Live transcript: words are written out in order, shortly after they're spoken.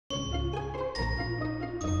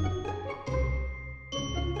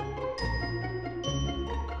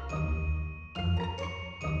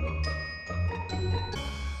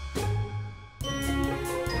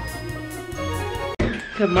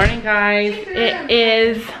Good morning, guys. It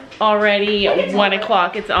is already 1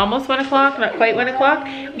 o'clock. It's almost 1 o'clock, not quite 1 o'clock.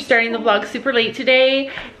 We're starting the vlog super late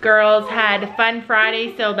today. Girls had Fun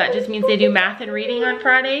Friday, so that just means they do math and reading on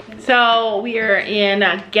Friday. So we are in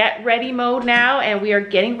get ready mode now, and we are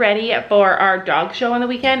getting ready for our dog show on the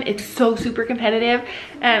weekend. It's so super competitive,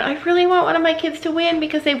 and I really want one of my kids to win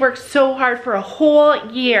because they worked so hard for a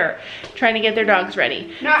whole year trying to get their dogs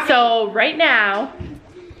ready. So right now,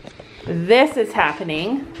 this is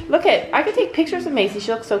happening. Look at, I could take pictures of Macy.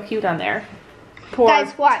 She looks so cute on there. Poor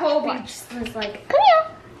guys, watch. Toby just was like, come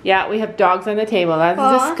here. Yeah, we have dogs on the table.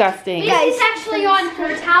 That's disgusting. This is actually on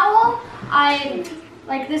her towel.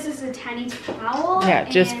 This is a tiny towel. Yeah,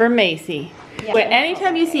 just for Macy. Yeah. But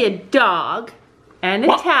anytime you see a dog and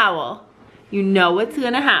a towel, you know what's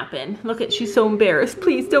gonna happen. Look at, she's so embarrassed.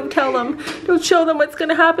 Please don't tell them. Don't show them what's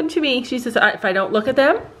gonna happen to me. She says, if I don't look at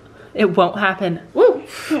them, it won't happen. Woo!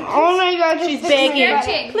 Oh my God, she's begging.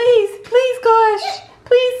 Stretching. Please, gosh.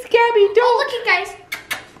 Please, Gabby, don't. Oh, look at guys.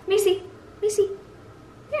 Macy.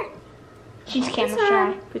 Here. She's camera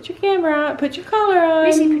shy. Put your camera on. Put your collar on.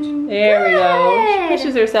 Macy, put your... There we go. She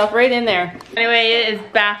pushes herself right in there. Anyway, it is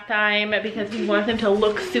bath time because we want them to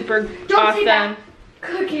look super awesome.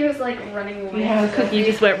 Cookie was like running away. Yeah, Cookie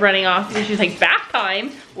just went running off and she's like, bath time?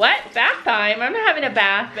 What? Bath time? I'm not having a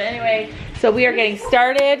bath. But anyway, so we are getting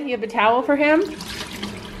started. You have a towel for him?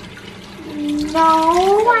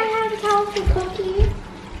 No, I have a towel for Cookie.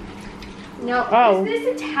 No. Oh. Is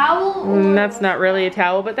this a towel? Or... That's not really a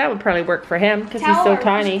towel, but that would probably work for him because he's so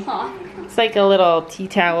tiny. It's like a little tea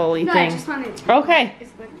towel-y No, thing. I just wanted to... Okay.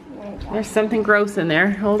 There's something gross in there.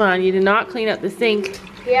 Hold on. You did not clean up the sink.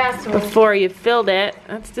 Yeah, so... Before you filled it.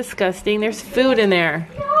 That's disgusting. There's food in there.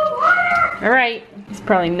 Alright. He's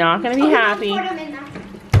probably not going to be happy.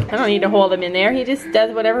 I don't need to hold him in there. He just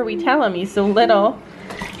does whatever we tell him. He's so little.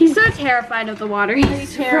 He's so terrified of the water.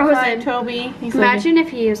 He's frozen. Toby. He's Imagine if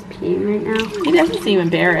he was peeing right now. He doesn't seem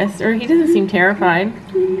embarrassed. Or he doesn't seem terrified.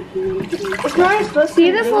 It's not supposed to.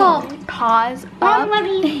 See this little paws up?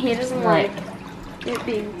 He doesn't like it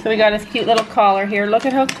being... So we got his cute little collar here. Look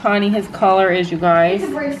at how tiny his collar is, you guys.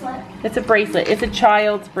 It's a bracelet. It's a bracelet. It's a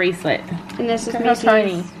child's bracelet. And this is Look how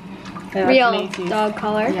tiny. Yeah, real Macy's dog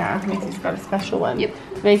collar. Yeah, Macy's got a special one. Yep.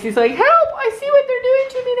 Macy's like, help! I see what they're doing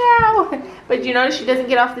to me now. But you notice she doesn't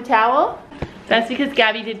get off the towel? That's because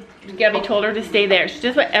Gabby told her to stay there. She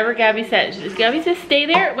does whatever Gabby says. Gabby says stay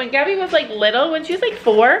there. When Gabby was like little, when she was like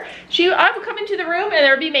 4, I would come into the room and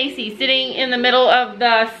there would be Macy sitting in the middle of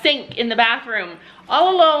the sink in the bathroom,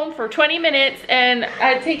 all alone for 20 minutes, and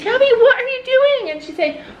I'd say, Gabby, what are you doing? And she'd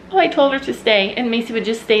say, oh, I told her to stay, and Macy would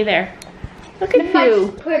just stay there. Look at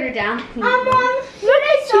you. Put her down. Mom, should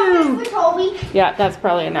I sew this for Toby? Yeah, that's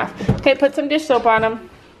probably enough. Okay, put some dish soap on him.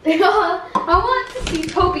 I want to see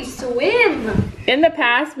Toby swim. In the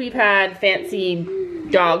past, we've had fancy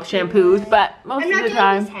dog shampoos, but most of the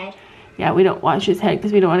time, yeah, we don't wash his head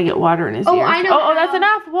because we don't want to get water in his ears. I know. Oh, that's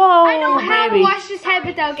enough. Whoa, I know how baby. to wash his head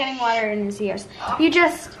without getting water in his ears. You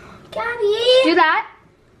just Gabby. do that.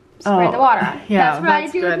 Spray the water on. Yeah, that's what I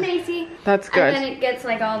do good. with Macy. That's good. And then it gets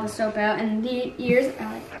like all the soap out, and the ears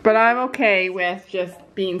are like... But I'm okay with just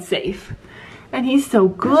being safe. And he's so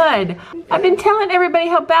good. I've been telling everybody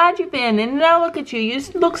how bad you've been, and now look at you. You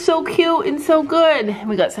just look so cute and so good.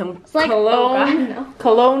 We got some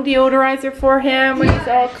cologne deodorizer for him when he's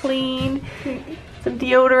all clean. Some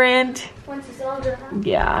deodorant. Once it's all done.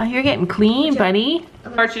 Yeah, you're getting clean, buddy.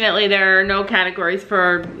 Unfortunately, there are no categories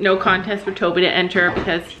no contest for Toby to enter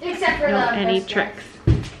because Except for any tricks.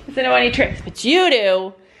 He doesn't know any tricks, but you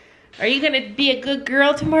do. Are you gonna be a good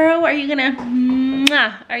girl tomorrow? Are you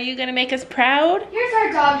gonna make us proud? Here's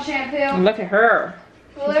our dog shampoo. And look at her.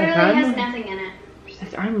 Literally has nothing in it. She's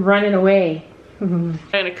like, I'm running away. I'm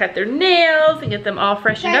gonna cut their nails and get them all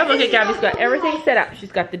freshened up. Look at Gabby's got everything set up.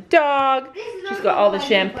 She's got the dog. She's got all the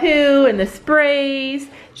shampoo and the sprays.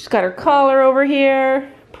 She's got her collar over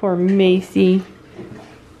here. Poor Macy.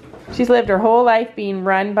 She's lived her whole life being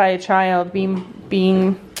run by a child,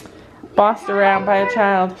 being bossed around by a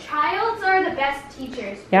child. Childs are the best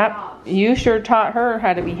teachers. Yep. You sure taught her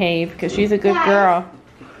how to behave because she's a good girl.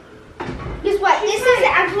 Guess what? This is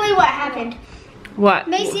actually what happened. What?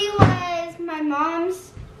 Macy was my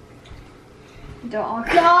mom's dog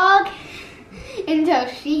until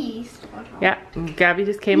she stole her. Yeah. Gabby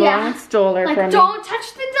just came along and stole her from me. Don't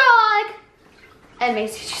touch the dog. And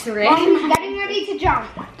Macy just ran. Mom's getting ready to jump.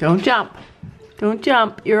 Don't jump. Don't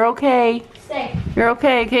jump. You're okay. Stay. You're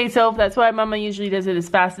okay. Okay, so that's why Mama usually does it as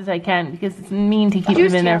fast as I can because it's mean to keep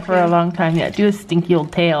them in there for a long time. Yeah, do a stinky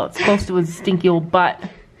old tail. It's close to a stinky old butt.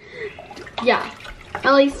 Yeah.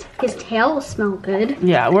 At least his tail will smell good.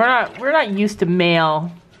 Yeah, we're not used to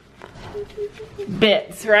male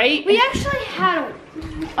bits, right? We actually had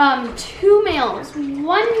 2 males.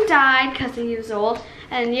 One died because he was old,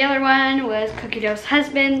 and the other one was Cookie Dough's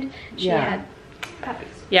husband. She had puppies.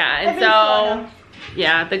 Yeah, and so,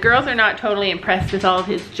 yeah, the girls are not totally impressed with all of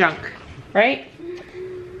his junk, right?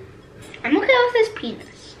 I'm okay with his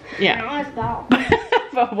penis. Yeah. Not his balls.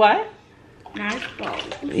 But what? Not his balls.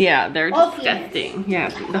 Yeah, they're All disgusting. Yeah,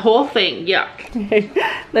 the whole thing, yuck.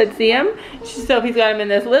 Let's see him. Sophie's got him in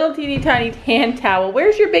this little teeny tiny hand towel.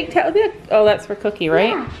 Where's your big towel? Oh, that's for Cookie, right?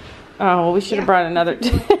 Yeah. Oh, well, we should have brought another.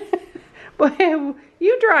 Well,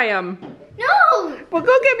 you dry them. No! Well,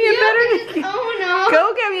 go get me a better. Oh no.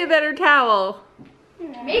 Go get me a better towel.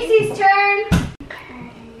 Macy's turn.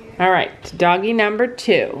 All right, doggy number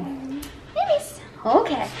 2.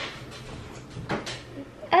 Okay.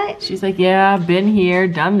 She's like, yeah, I've been here,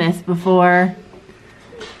 done this before.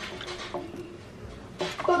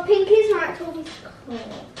 But Pinky's not Toby's color.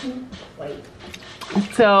 Wait.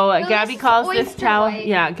 So Gabby calls this oyster towel. white.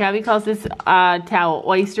 Yeah, Gabby calls this towel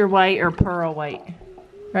oyster white or pearl white,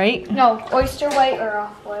 right? No, oyster white or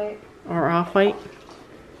off white. Or off white.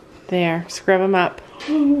 There, scrub them up.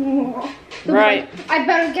 Right. I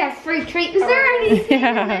better get a free treat. Is there anything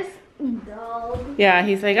Yeah. in this dog? Yeah,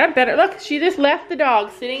 he's like, I better look. She just left the dog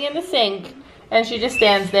sitting in the sink, and she just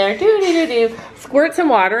stands there. Do do do do. Squirt some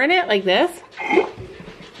water in it like this.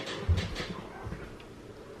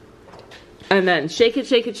 And then shake it,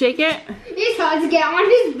 shake it, shake it. He's trying to get on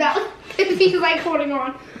his belt because he's like holding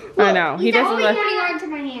on. Look, I know. He he's doesn't only let. holding on to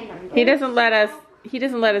my hand. He doesn't let us. He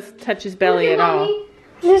doesn't let us touch his belly at all.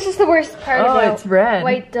 This is the worst part Oh, about it's red.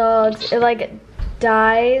 white dogs. It like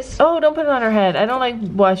dies. Oh, don't put it on her head. I don't like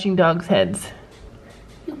washing dogs' heads.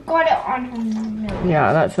 You got it on her nose.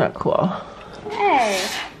 Yeah, that's not cool. Hey.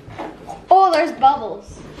 Oh, there's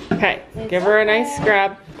bubbles. Okay, give her a nice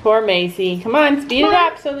scrub. Poor Macy. Come on, speed it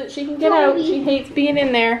up so that she can get out. She hates being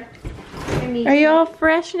in there. Are you all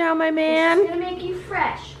fresh now, my It's man? gonna make you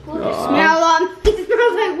fresh. Look Aw. Smell it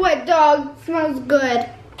smells like what dog? Smells good.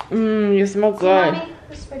 Mmm, you smell good. Mommy,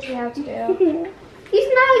 this is what you have to do.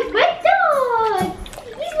 You smell like wet dog.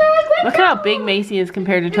 You smell like wet Look at how big Macy is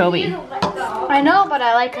compared to Toby. I know, but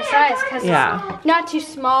I like her size because Yeah. it's not too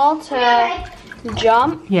small to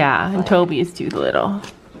jump. Yeah, and Toby is too little.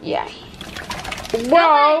 Yeah.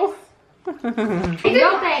 Whoa!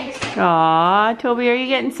 No thanks. Aw, Toby, are you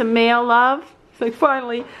getting some male love? It's like,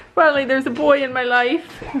 finally, there's a boy in my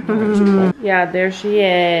life. Yeah, there she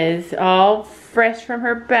is, all fresh from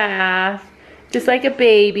her bath. Just like a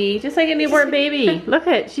baby, just like a newborn baby. Look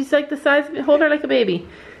at, she's like the size, hold her like a baby.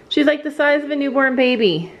 She's like the size of a newborn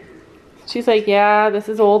baby. She's like, yeah, this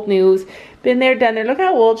is old news. Been there, done there. Look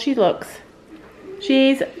how old she looks.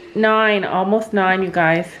 She's 9, almost 9, you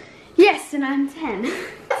guys. Yes, and I'm 10.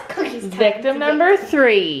 Cookies. Victim number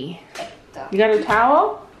 3. You got her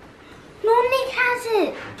towel? No, Nick has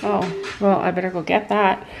it. Oh, well, I better go get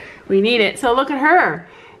that. We need it. So look at her.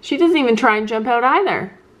 She doesn't even try and jump out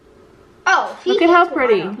either. Oh, Look at how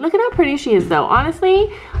pretty. Look at how pretty she is, though.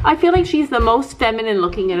 Honestly, I feel like she's the most feminine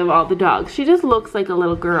looking out of all the dogs. She just looks like a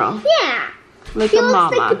little girl. Yeah. Like She a looks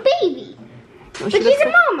mama. like a baby. No, But she she's looks a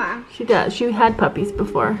like- mama. She does. She had puppies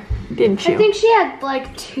before, didn't you? I think she had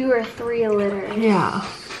like 2 or 3 litters. Yeah.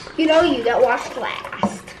 You know you got washed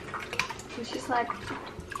last. And she's like,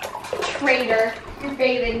 traitor, you're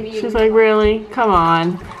bathing me. She's like, really? Come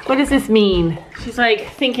on. What does this mean? She's like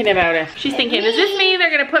thinking about it. She's thinking, does this mean they're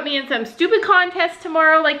going to put me in some stupid contest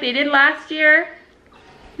tomorrow like they did last year?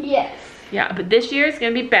 Yes. Yeah, but this year is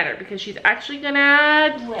going to be better because she's actually going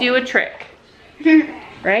to do a trick.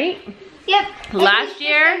 Right? Yep. Last It's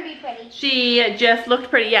year, gonna be pretty. she just looked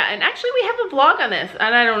pretty. Yeah, and actually we have a vlog on this,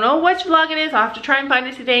 and I don't know which vlog it is. I'll have to try and find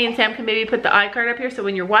it today, and Sam can maybe put the iCard up here so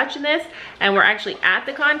when you're watching this and we're actually at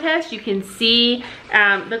the contest, you can see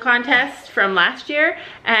the contest from last year.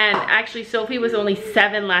 And actually Sophie was only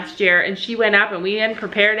 7 last year, and she went up and we hadn't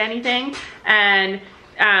prepared anything, and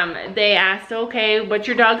they asked, okay, what's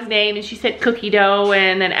your dog's name? And she said Cookie Dough,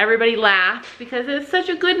 and then everybody laughed because it's such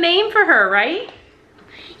a good name for her, right?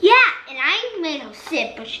 Yeah, and I made her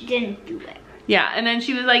sit, but she didn't do it. Yeah, and then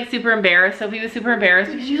she was like super embarrassed. Sophie was super embarrassed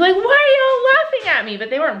because she was like, why are you all laughing at me? But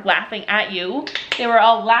they weren't laughing at you. They were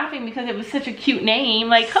all laughing because it was such a cute name.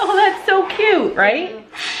 Like, oh, that's so cute, right?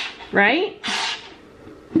 Right?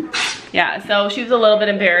 Yeah, so she was a little bit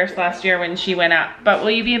embarrassed last year when she went up. But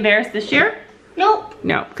will you be embarrassed this year? Nope.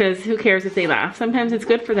 No, because who cares if they laugh? Sometimes it's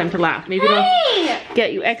good for them to laugh. Maybe they'll Hey!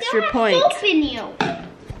 get you extra Don't points. have soap in you.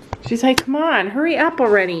 She's like, come on, hurry up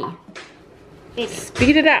already. It's,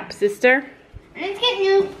 Speed it up, sister. let's get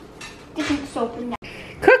new different soap in there.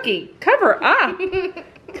 Cookie, cover up.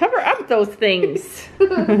 Cover up those things.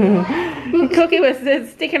 Cookie was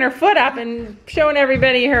sticking her foot up and showing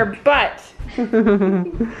everybody her butt.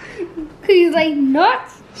 He's like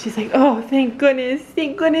nuts. She's like, oh, thank goodness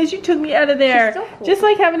you took me out of there. So cool. Just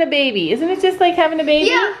like having a baby. Isn't it just like having a baby?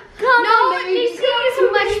 Yeah. This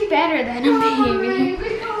is much better than a baby.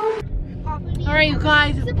 All right, you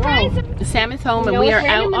guys. Whoa. Sam is home and we are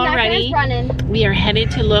out already. We are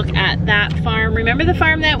headed to look at that farm. Remember the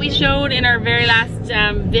farm that we showed in our very last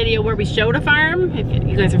video where we showed a farm? If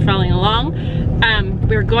you guys are following along.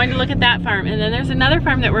 We're going to look at that farm, and then there's another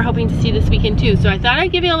farm that we're hoping to see this weekend too. So I thought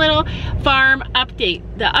I'd give you a little farm update.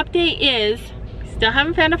 The update is, we still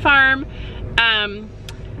haven't found a farm.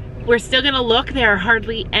 We're still gonna look. There are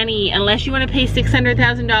hardly any, unless you want to pay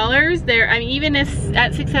 $600,000. There, I mean, even if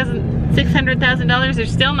at $600,000,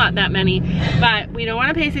 there's still not that many. But we don't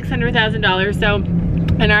want to pay $600,000. So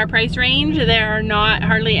in our price range, there are not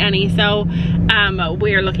hardly any. So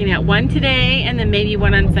we are looking at one today, and then maybe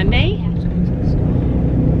one on Sunday.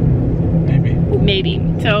 Maybe.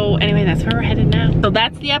 So anyway, that's where we're headed now. So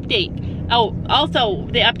that's the update. Oh, also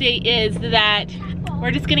the update is that we're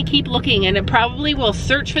just gonna keep looking, and it probably will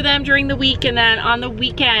search for them during the week, and then on the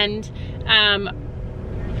weekend,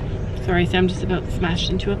 sorry, Sam just about smashed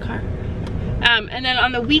into a car. And then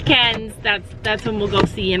on the weekends, that's when we'll go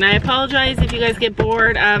see. And I apologize if you guys get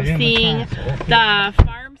bored of seeing the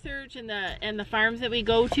farm search and the farms that we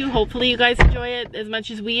go to. Hopefully you guys enjoy it as much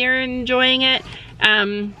as we are enjoying it,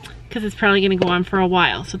 because it's probably gonna go on for a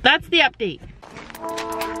while. So that's the update.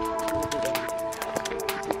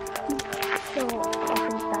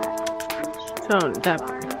 So that.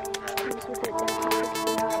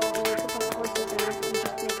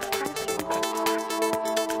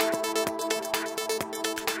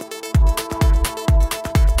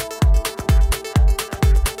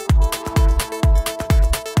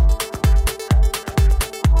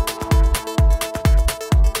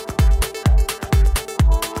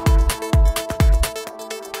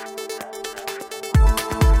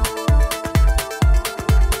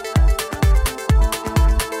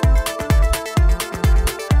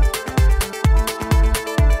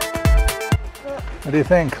 What do you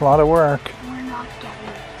think? A lot of work. We're not getting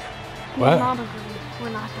it. What? We're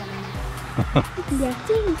not getting it. Yeah,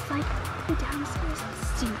 things like the downstairs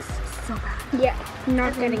stinks so bad. Yeah,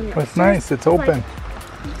 not getting it. Well, it's nice. It's open.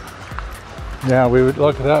 Yeah, we would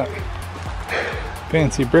look at that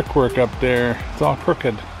fancy brickwork up there. It's all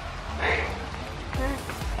crooked.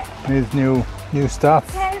 Needs new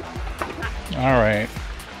stuff. All right.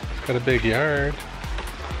 Got a big yard.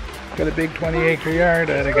 Got a big 20-acre yard.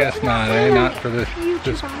 I guess not. Not for this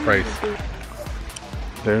price.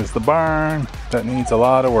 There's the barn that needs a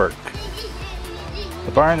lot of work.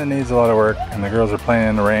 The barn that needs a lot of work, and the girls are playing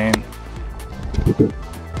in the rain.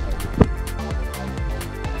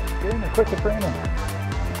 Get in there quick, it's raining.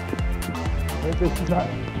 Wait, this is not.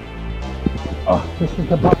 Oh, this is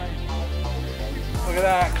the barn. Look at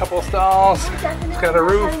that, couple stalls. It's got a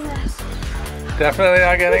roof. Definitely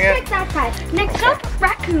not getting it. That side. Next up,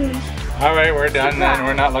 raccoons. All right, we're done then.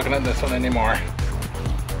 We're not looking at this one anymore.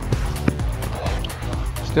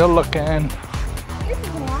 Still looking. This is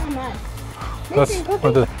a lot of mud.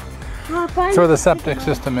 That's where the septic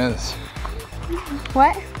system is.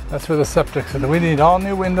 What? That's where the septic system. We need all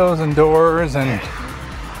new windows and doors, and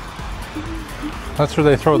that's where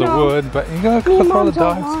they throw the wood. But you gotta go throw the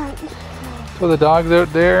dogs. Throw the dogs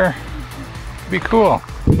out there. Be cool.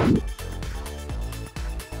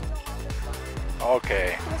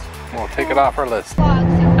 Okay, we'll take it off our list.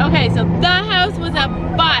 Okay, so the house was a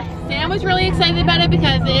bust. Sam was really excited about it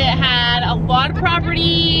because it had a lot of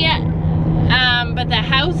property, but the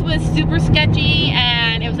house was super sketchy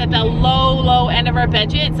and it was at the low end of our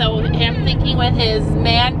budget. So him thinking with his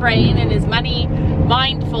man brain and his money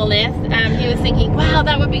mindfulness, he was thinking, wow,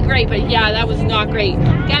 that would be great. But yeah, that was not great.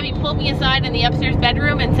 Gabby pulled me aside in the upstairs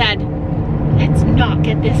bedroom and said, let's not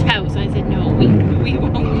get this house. I said, no, we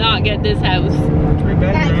will not get this house.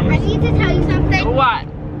 Guys, I need to tell you something. What?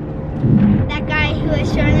 That guy who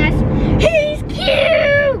was showing us, he's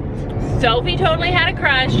cute! Sophie totally had a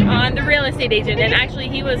crush on the real estate agent, and actually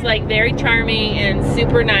he was like very charming and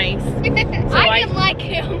super nice. So I didn't like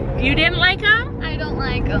him. You didn't like him? I don't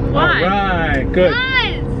like him. Why? Alright, good.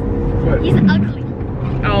 Because he's ugly.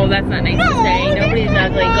 Oh, that's not nice to say. Nobody's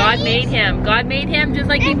ugly. God made him. God made him just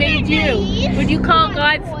like he made you. Would you call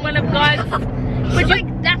God's one of God's? Would you?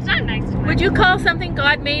 That's not nice. Would you call something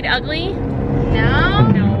God made ugly? No.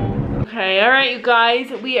 No. Okay, all right, you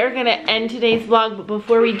guys. We are going to end today's vlog, but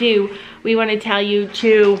before we do, we want to tell you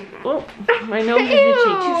to... Oh, my nose is itchy.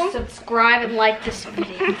 To subscribe and like this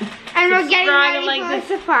video. And we're getting Subscribe ready and for like a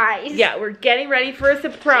surprise. Yeah, we're getting ready for a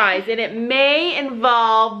surprise, and it may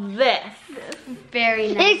involve this. Very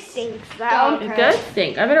It nice. stinks though. Don't It does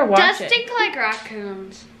stink. I better watch Does it. stink like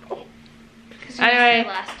raccoons. Because we Anyway. used it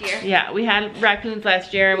last year. Yeah, we had raccoons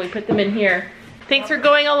last year, and we put them in here. Thanks for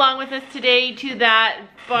going along with us today to that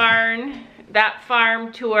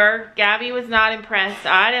farm tour. Gabby was not impressed.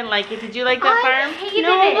 I didn't like it. Did you like that farm?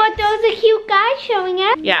 No, but those are cute guys showing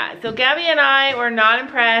us. Yeah, so Gabby and I were not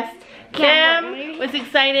impressed. Yeah, Sam was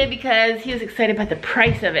excited because he was excited about the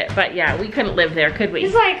price of it. But yeah, we couldn't live there, could we?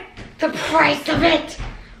 He's like, the price of it.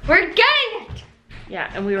 We're getting it.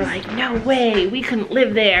 Yeah, and we were like, no way, we couldn't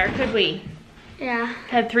live there, could we? Yeah.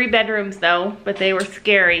 Had 3 bedrooms though, but they were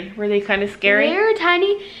scary. Were they kind of scary? They were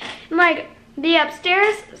tiny. Like, the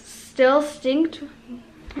upstairs still stinked.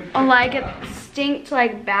 Like, it stinked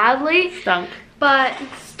like badly. Stunk. But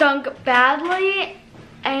stunk badly.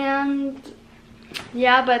 And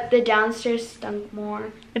yeah, but the downstairs stunk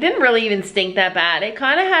more. It didn't really even stink that bad. It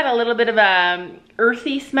kind of had a little bit of a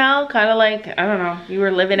earthy smell, kind of like, I don't know, you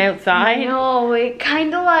were living outside. No, it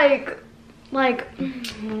kind of like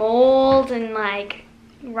mold and like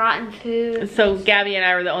rotten food. So Gabby and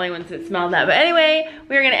I were the only ones that smelled that. But anyway,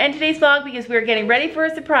 we're gonna end today's vlog because we're getting ready for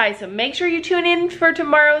a surprise. So make sure you tune in for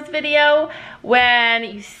tomorrow's video when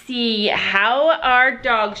you see how our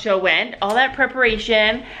dog show went, all that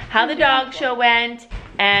preparation, how the dog show went,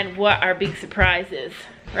 and what our big surprise is,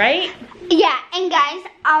 right? Yeah, and guys,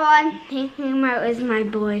 all I'm thinking about is my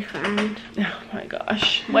boyfriend. Oh my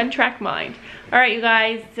gosh, one track mind. All right, you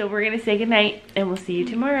guys, so we're gonna say goodnight and we'll see you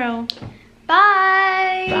tomorrow.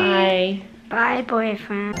 Bye. Bye. Bye,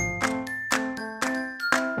 boyfriend.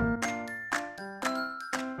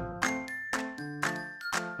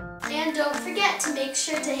 And don't forget to make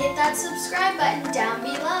sure to hit that subscribe button down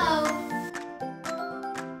below.